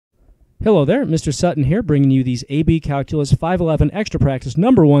Hello there, Mr. Sutton here, bringing you these AB Calculus 511 Extra Practice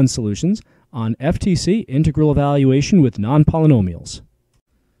Number 1 solutions on FTC integral evaluation with non-polynomials.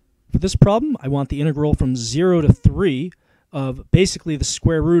 For this problem, I want the integral from 0 to 3 of basically the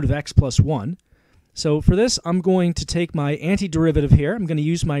square root of x plus 1. So for this, I'm going to take my antiderivative here. I'm going to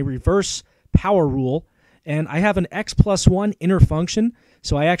use my reverse power rule, and I have an x plus 1 inner function,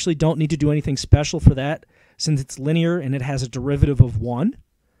 so I actually don't need to do anything special for that since it's linear and it has a derivative of 1.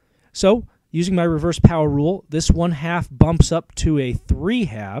 So, using my reverse power rule, this 1/2 bumps up to a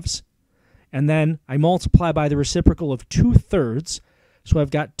 3/2, and then I multiply by the reciprocal of 2/3. So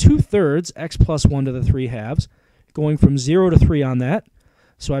I've got 2/3 x plus 1 to the 3/2, going from 0 to 3 on that.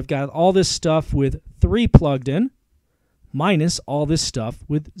 So I've got all this stuff with 3 plugged in, minus all this stuff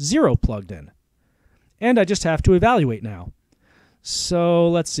with 0 plugged in. And I just have to evaluate now. So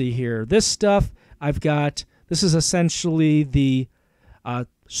let's see here. This stuff, this is essentially the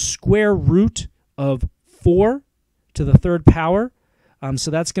square root of 4 to the 3rd power.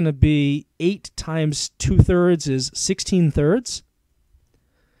 So that's going to be 8 times 2/3 is 16/3.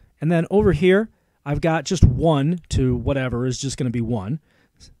 And then over here, I've got just 1 to whatever is just going to be 1.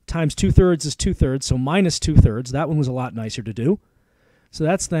 Times 2/3 is 2/3, so minus 2/3. That one was a lot nicer to do. So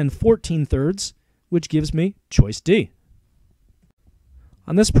that's then 14/3, which gives me choice D.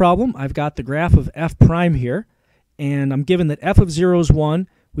 On this problem, I've got the graph of f prime here, and I'm given that f of 0 is 1.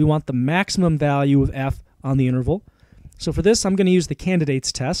 We want the maximum value of f on the interval. So for this, I'm going to use the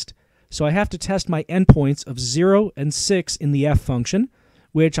candidates test. So I have to test my endpoints of 0 and 6 in the f function,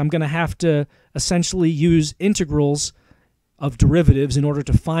 which I'm going to have to essentially use integrals of derivatives in order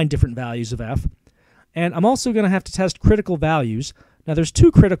to find different values of f. And I'm also going to have to test critical values. Now there's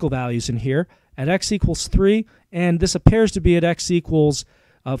 2 critical values in here, at x equals 3, and this appears to be at x equals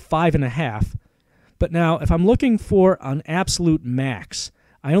 5.5. But now, if I'm looking for an absolute max,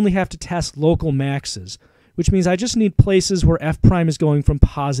 I only have to test local maxes, which means I just need places where f prime is going from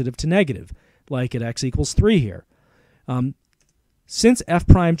positive to negative, like at x equals 3 here. Since f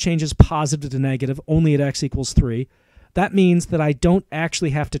prime changes positive to negative only at x equals 3, that means that I don't actually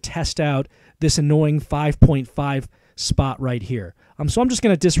have to test out this annoying 5.5 spot right here. So I'm just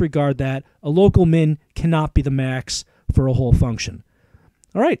going to disregard that. A local min cannot be the max for a whole function.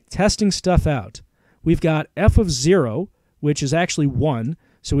 All right, testing stuff out. We've got f of 0, which is actually 1,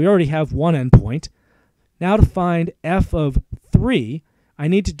 so we already have one endpoint. Now to find f of 3, I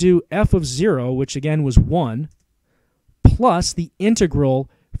need to do f of 0, which again was 1, plus the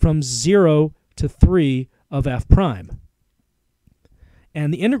integral from 0 to 3 of f prime.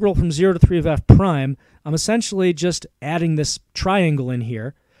 And the integral from 0 to 3 of f prime, I'm essentially just adding this triangle in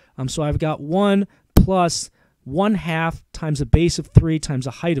here. So I've got 1 plus 1/2 times a base of 3 times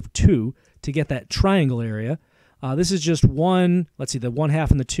a height of 2 to get that triangle area. This is just 1, let's see, the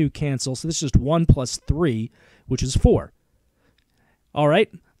 1/2 and the 2 cancel, so this is just 1 plus 3, which is 4. All right,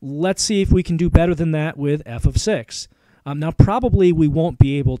 let's see if we can do better than that with f of 6. Now probably we won't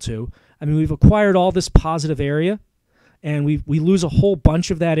be able to. I mean, we've acquired all this positive area, and we lose a whole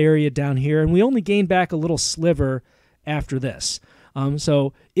bunch of that area down here, and we only gain back a little sliver after this.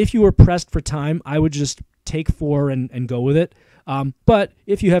 So if you were pressed for time, I would just take 4 and go with it. But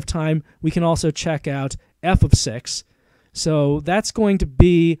if you have time, we can also check out f of 6. So that's going to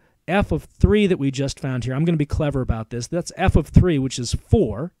be f of 3 that we just found here. I'm going to be clever about this. That's f of 3, which is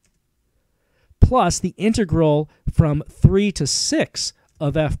 4, plus the integral from 3 to 6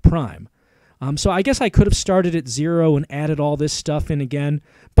 of f prime. So I guess I could have started at 0 and added all this stuff in again,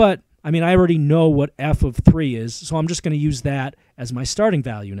 but I mean, I already know what f of 3 is, so I'm just going to use that as my starting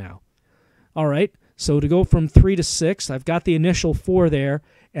value now. All right, so to go from 3 to 6, I've got the initial 4 there,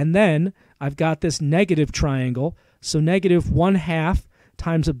 and then I've got this negative triangle, so negative 1/2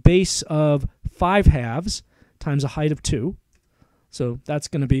 times a base of 5/2 times a height of 2. So that's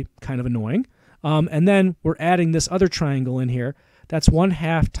going to be kind of annoying. And then we're adding this other triangle in here. That's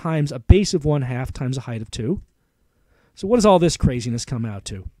 1/2 times a base of 1/2 times a height of 2. So what does all this craziness come out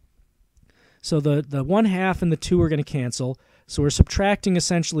to? So the 1/2 and the 2 are going to cancel. So we're subtracting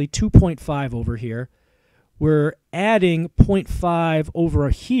essentially 2.5 over here. We're adding 0.5 over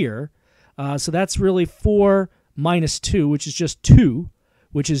here. So that's really 4 minus 2, which is just 2,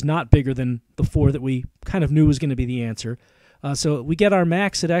 which is not bigger than the 4 that we kind of knew was going to be the answer. So we get our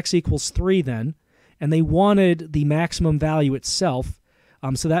max at x equals 3 then, and they wanted the maximum value itself.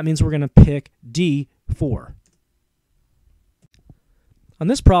 So that means we're going to pick D, 4. On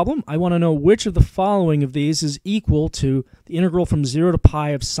this problem, I want to know which of the following of these is equal to the integral from 0 to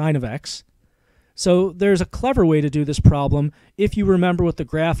pi of sine of x. So there's a clever way to do this problem if you remember what the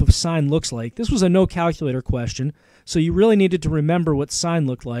graph of sine looks like. This was a no calculator question, so you really needed to remember what sine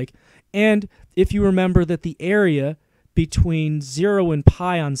looked like. And if you remember that the area between 0 and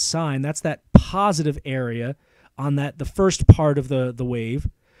pi on sine, that's that positive area on the first part of the wave.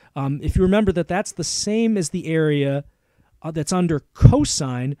 If you remember that that's the same as the area that's under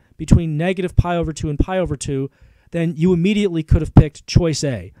cosine between negative pi over 2 and pi over 2, then you immediately could have picked choice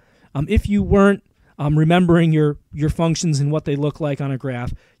A. If you weren't remembering your functions and what they look like on a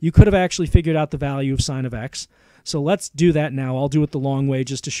graph, you could have actually figured out the value of sine of x. So let's do that now. I'll do it the long way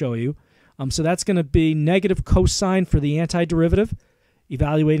just to show you. So that's going to be negative cosine for the antiderivative,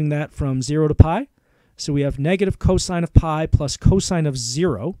 evaluating that from 0 to pi. So we have negative cosine of pi plus cosine of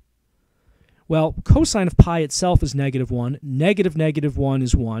 0. Well, cosine of pi itself is negative 1. Negative negative 1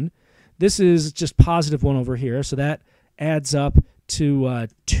 is 1. This is just positive 1 over here, so that adds up to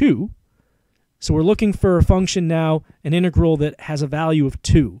 2. So we're looking for a function now, an integral that has a value of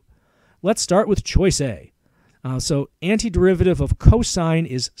 2. Let's start with choice A. So antiderivative of cosine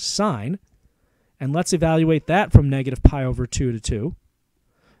is sine, and let's evaluate that from negative pi over 2 to 2.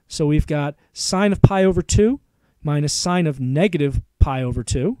 So we've got sine of pi over 2 minus sine of negative pi over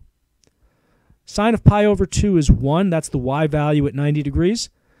 2. Sine of pi over 2 is 1. That's the y value at 90 degrees.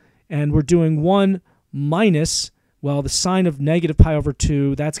 And we're doing 1 minus, well, the sine of negative pi over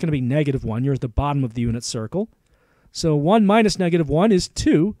 2, that's going to be negative 1. You're at the bottom of the unit circle. So 1 minus negative 1 is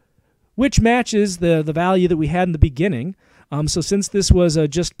 2, which matches the value that we had in the beginning. So since this was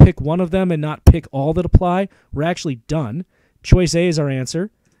just pick one of them and not pick all that apply, we're actually done. Choice A is our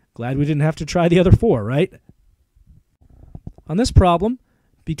answer. Glad we didn't have to try the other 4, right? On this problem,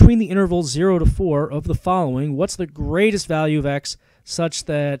 between the intervals 0 to 4 of the following, what's the greatest value of x such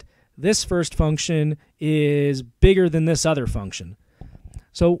that this first function is bigger than this other function?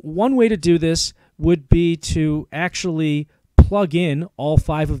 So one way to do this would be to actually plug in all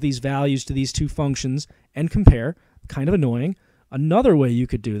 5 of these values to these two functions and compare. Kind of annoying. Another way you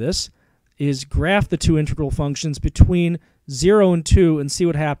could do this is graph the two integral functions between 0 and 2 and see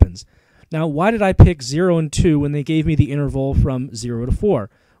what happens. Now, why did I pick 0 and 2 when they gave me the interval from 0 to 4?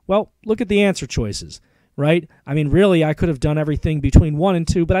 Well, look at the answer choices, right? I mean, really, I could have done everything between 1 and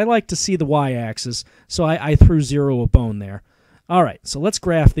 2, but I like to see the y-axis, so I threw 0 a bone there. All right, so let's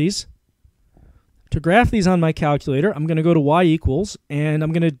graph these. To graph these on my calculator, I'm going to go to y equals, and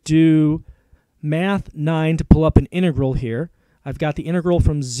I'm going to do math 9 to pull up an integral here. I've got the integral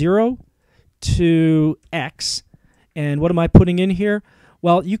from 0 to x. And what am I putting in here?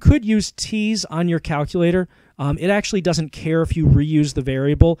 Well, you could use t's on your calculator. It actually doesn't care if you reuse the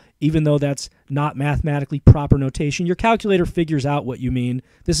variable, even though that's not mathematically proper notation. Your calculator figures out what you mean.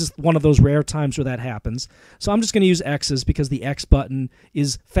 This is one of those rare times where that happens. So I'm just going to use x's because the x button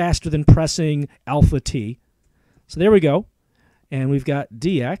is faster than pressing alpha t. So there we go. And we've got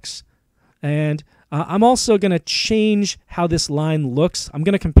dx. And I'm also going to change how this line looks. I'm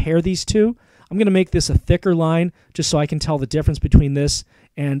going to compare these two. I'm going to make this a thicker line just so I can tell the difference between this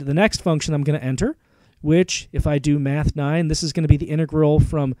and the next function I'm going to enter, which, if I do math 9, this is going to be the integral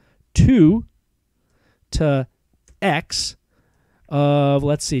from 2 to x of,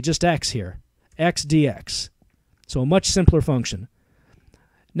 let's see, just x here, x dx. So a much simpler function.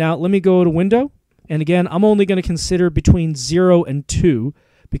 Now let me go to window, and again, I'm only going to consider between 0 and 2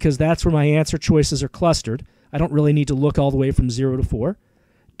 because that's where my answer choices are clustered. I don't really need to look all the way from 0 to 4.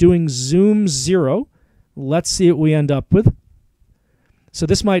 Doing zoom 0, let's see what we end up with. So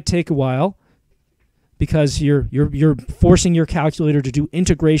this might take a while because you're forcing your calculator to do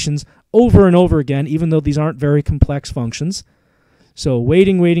integrations over and over again, even though these aren't very complex functions. So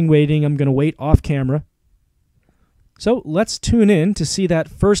waiting. I'm going to wait off camera. So let's tune in to see that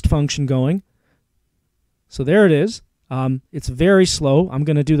first function going. So there it is. It's very slow. I'm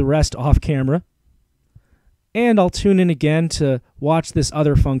going to do the rest off camera. And I'll tune in again to watch this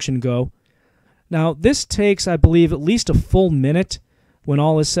other function go. Now, this takes, I believe, at least a full minute when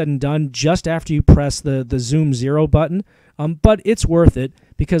all is said and done, just after you press the zoom 0 button. But it's worth it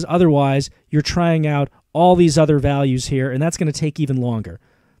because otherwise you're trying out all these other values here, and that's going to take even longer.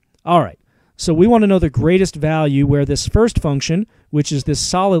 All right, so we want to know the greatest value where this first function, which is this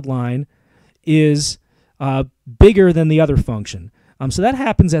solid line, is bigger than the other function. So that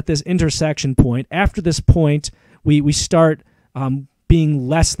happens at this intersection point. After this point, we start being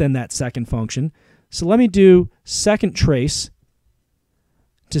less than that second function. So let me do second trace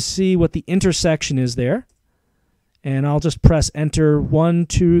to see what the intersection is there. And I'll just press enter 1,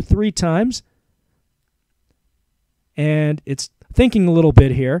 2, 3 times. And it's thinking a little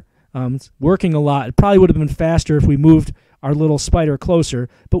bit here. It's working a lot. It probably would have been faster if we moved our little spider closer,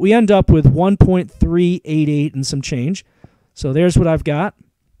 but we end up with 1.388 and some change. So there's what I've got.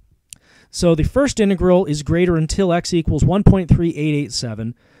 So the first integral is greater until x equals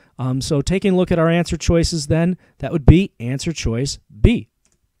 1.3887. So taking a look at our answer choices then, that would be answer choice B.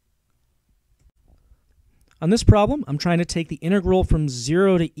 On this problem, I'm trying to take the integral from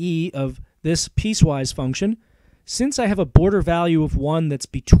 0 to e of this piecewise function. Since I have a border value of 1 that's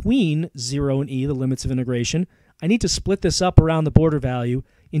between 0 and e, the limits of integration, I need to split this up around the border value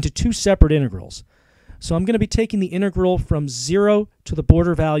into two separate integrals. So I'm going to be taking the integral from 0 to the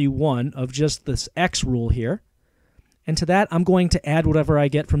border value 1 of just this x rule here. And to that, I'm going to add whatever I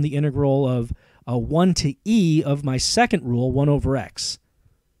get from the integral of 1 to e of my second rule, 1 over x.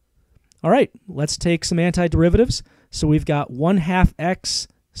 All right, let's take some antiderivatives. So we've got 1/2 x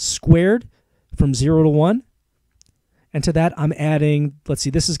squared from 0 to 1. And to that, I'm adding, let's see,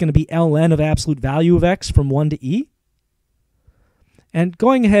 this is going to be ln of absolute value of x from 1 to e. And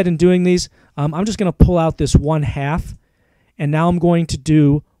going ahead and doing these, I'm just going to pull out this 1/2. And now I'm going to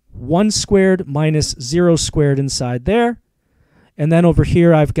do 1 squared minus 0 squared inside there. And then over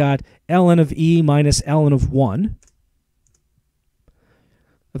here, I've got ln of e minus ln of 1.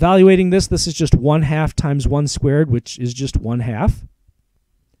 Evaluating this is just 1/2 times 1 squared, which is just 1/2.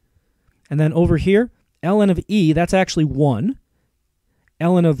 And then over here, ln of e, that's actually 1.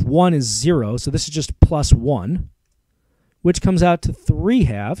 ln of 1 is 0, so this is just plus 1, which comes out to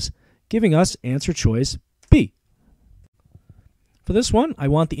 3/2, giving us answer choice B. For this one, I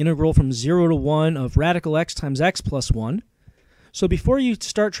want the integral from 0 to 1 of radical x times x plus 1. So before you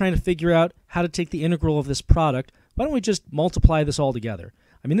start trying to figure out how to take the integral of this product, why don't we just multiply this all together?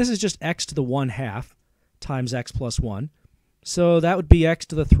 I mean, this is just x to the 1/2 times x plus 1. So that would be x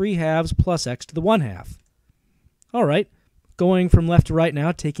to the 3/2 plus x to the 1/2. All right, going from left to right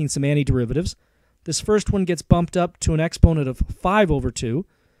now, taking some antiderivatives. This first one gets bumped up to an exponent of 5 over 2,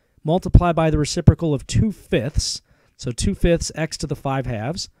 multiplied by the reciprocal of 2/5. So 2/5 x to the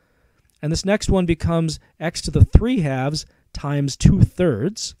 5/2. And this next one becomes x to the 3/2 times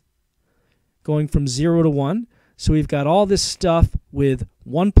 2/3, going from 0 to 1. So we've got all this stuff with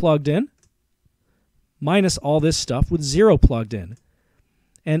 1 plugged in, minus all this stuff with 0 plugged in.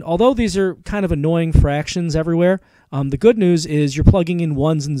 And although these are kind of annoying fractions everywhere, the good news is you're plugging in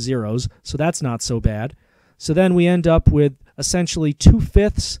 1s and 0s, so that's not so bad. So then we end up with essentially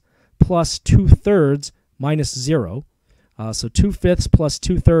 2/5 plus 2/3 minus 0. So 2/5 plus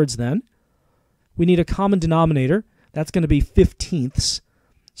 2/3 then. We need a common denominator. That's going to be 15ths.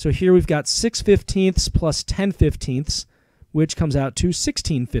 So here we've got 6/15 plus 10/15, which comes out to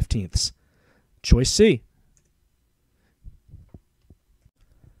 16/15. Choice C.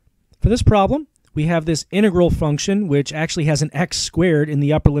 For this problem, we have this integral function, which actually has an x squared in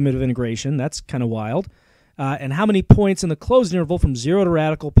the upper limit of integration. That's kind of wild. And how many points in the closed interval from 0 to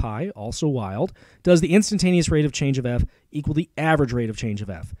radical pi, also wild, does the instantaneous rate of change of f equal the average rate of change of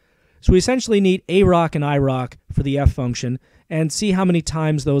f? So we essentially need a-rock and i-rock for the f function and see how many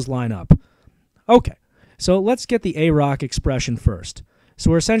times those line up. Okay, so let's get the a-rock expression first.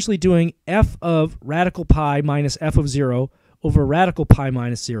 So we're essentially doing f of radical pi minus f of 0 over radical pi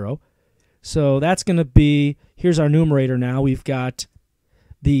minus 0. So that's going to be, here's our numerator now. We've got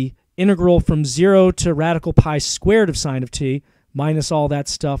the integral from 0 to radical pi squared of sine of t minus all that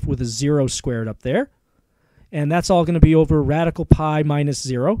stuff with a 0 squared up there. And that's all going to be over radical pi minus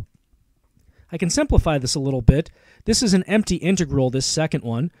 0. I can simplify this a little bit. This is an empty integral, this second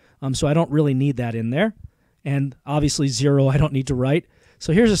one, so I don't really need that in there. And obviously 0 I don't need to write.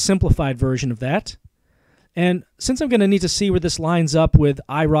 So here's a simplified version of that. And since I'm going to need to see where this lines up with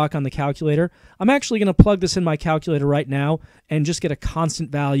i-rock on the calculator, I'm actually going to plug this in my calculator right now and just get a constant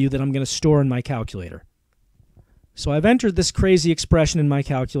value that I'm going to store in my calculator. So I've entered this crazy expression in my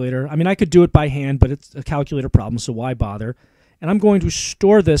calculator. I mean, I could do it by hand, but it's a calculator problem, so why bother? And I'm going to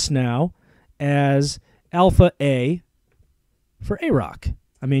store this now as alpha a for a-rock.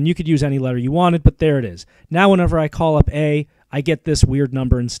 I mean, you could use any letter you wanted, but there it is. Now whenever I call up a, I get this weird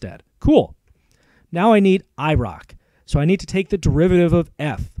number instead. Cool. Now I need i-rock. So I need to take the derivative of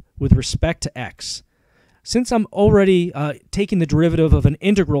f with respect to x. Since I'm already taking the derivative of an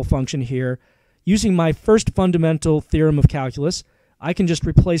integral function here, using my first fundamental theorem of calculus, I can just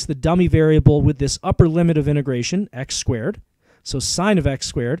replace the dummy variable with this upper limit of integration, x squared, so sine of x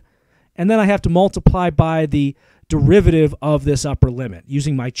squared, and then I have to multiply by the derivative of this upper limit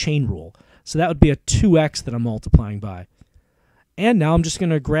using my chain rule. So that would be a 2x that I'm multiplying by. And now I'm just going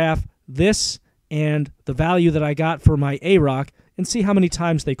to graph this and the value that I got for my a-rock and see how many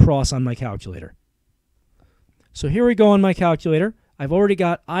times they cross on my calculator. So here we go on my calculator. I've already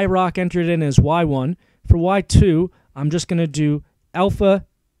got i-rock entered in as y1. For y2, I'm just going to do alpha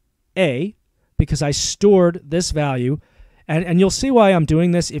a because I stored this value. And you'll see why I'm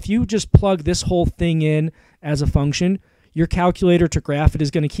doing this. If you just plug this whole thing in as a function, your calculator to graph it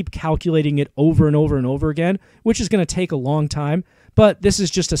is going to keep calculating it over and over and over again, which is going to take a long time. But this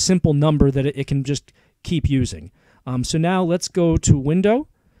is just a simple number that it can just keep using. So now let's go to Window,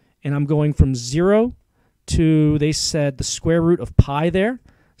 and I'm going from 0 to, they said, the square root of pi there.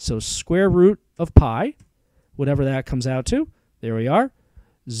 So square root of pi, whatever that comes out to. There we are.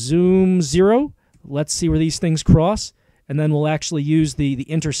 Zoom 0. Let's see where these things cross. And then we'll actually use the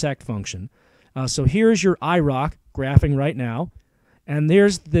intersect function. So here's your IROC graphing right now. And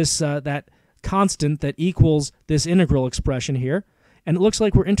there's this that constant that equals this integral expression here. And it looks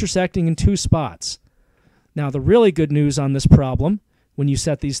like we're intersecting in 2 spots. Now, the really good news on this problem, when you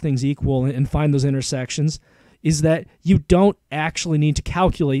set these things equal and find those intersections, is that you don't actually need to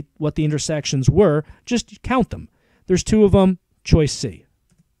calculate what the intersections were. Just count them. There's 2 of them. Choice C.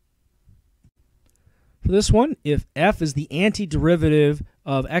 For this one, if f is the antiderivative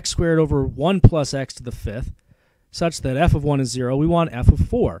of x squared over 1 plus x to the 5th, such that f of 1 is 0, we want f of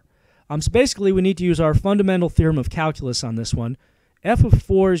 4. So basically, we need to use our fundamental theorem of calculus on this one. F of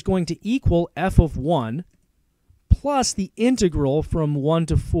 4 is going to equal f of 1 plus the integral from 1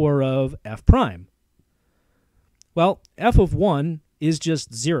 to 4 of f prime. Well, f of 1 is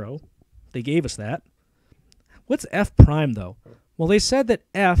just 0. They gave us that. What's f prime, though? Well, they said that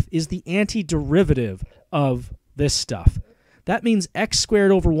f is the antiderivative of this stuff. That means x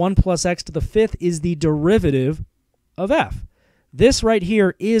squared over 1 plus x to the 5th is the derivative of f. This right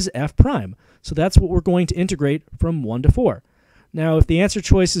here is f prime. So that's what we're going to integrate from 1 to 4. Now, if the answer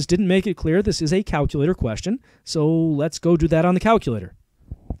choices didn't make it clear, this is a calculator question. So let's go do that on the calculator.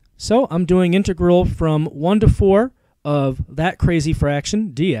 So I'm doing integral from 1 to 4 of that crazy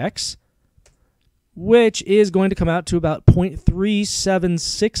fraction, dx, which is going to come out to about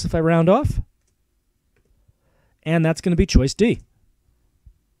 0.376 if I round off. And that's going to be choice D.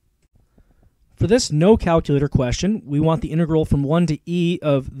 For this no calculator question, we want the integral from 1 to e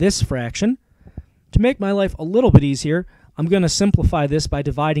of this fraction. To make my life a little bit easier, I'm going to simplify this by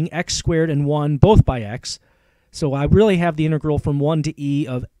dividing x squared and 1 both by x. So I really have the integral from 1 to e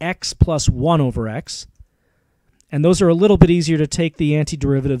of x plus 1 over x. And those are a little bit easier to take the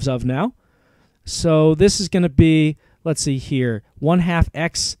antiderivatives of now. So this is going to be, let's see here, 1/2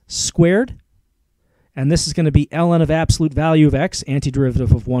 x squared. And this is going to be ln of absolute value of x,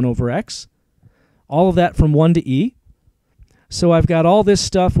 antiderivative of 1 over x. All of that from 1 to e. So I've got all this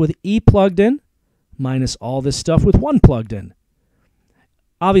stuff with e plugged in, minus all this stuff with 1 plugged in.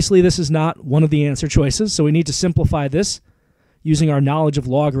 Obviously, this is not one of the answer choices, so we need to simplify this using our knowledge of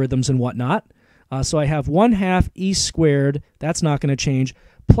logarithms and whatnot. So I have 1/2 e squared, that's not going to change,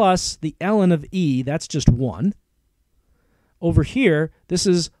 plus the ln of e, that's just 1. Over here, this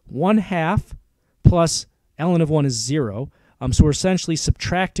is 1/2 plus ln of 1 is 0. So we're essentially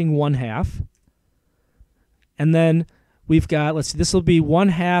subtracting 1/2. And then we've got, let's see, this will be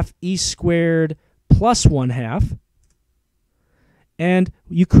 1/2 e squared plus 1/2. And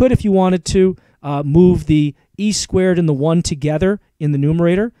you could, if you wanted to, move the e squared and the 1 together in the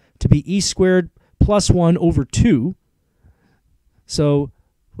numerator to be e squared plus 1 over 2. So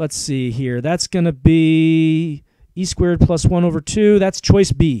let's see here. That's going to be e squared plus 1 over 2. That's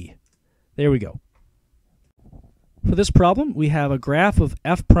choice B. There we go. For this problem, we have a graph of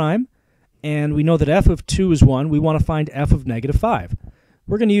f prime, and we know that f of 2 is 1. We want to find f of -5.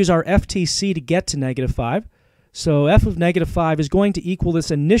 We're going to use our FTC to get to -5. So f of -5 is going to equal this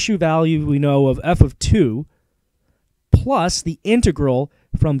initial value we know of f of 2 plus the integral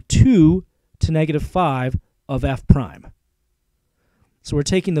from 2 to -5 of f prime. So we're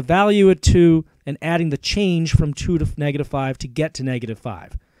taking the value at 2 and adding the change from 2 to -5 to get to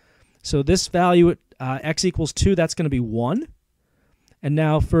 -5. So this value at x equals 2, that's going to be 1. And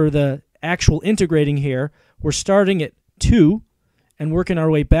now for the actual integrating here, we're starting at 2 and working our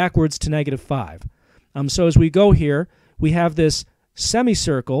way backwards to -5. So as we go here, we have this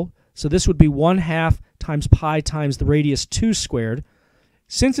semicircle. So this would be 1/2 times pi times the radius 2 squared.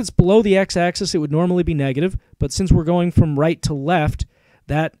 Since it's below the x-axis, it would normally be negative, but since we're going from right to left,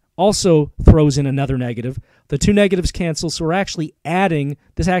 that also throws in another negative. The two negatives cancel, so we're actually adding,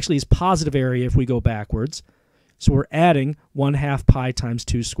 this actually is positive area if we go backwards. So we're adding 1/2 pi times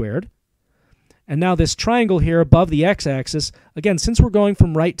 2 squared. And now this triangle here above the x-axis, again, since we're going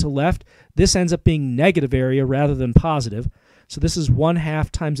from right to left, this ends up being negative area rather than positive. So this is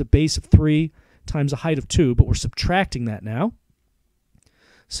 1/2 times a base of 3 times a height of 2, but we're subtracting that now.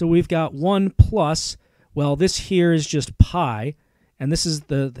 So we've got 1 plus, well, this here is just pi, and this is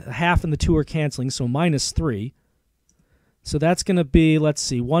the half and the 2 are canceling, so -3. So that's going to be, let's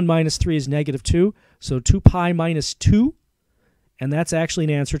see, 1 minus 3 is negative 2, so 2 pi minus 2, and that's actually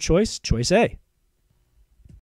an answer choice A.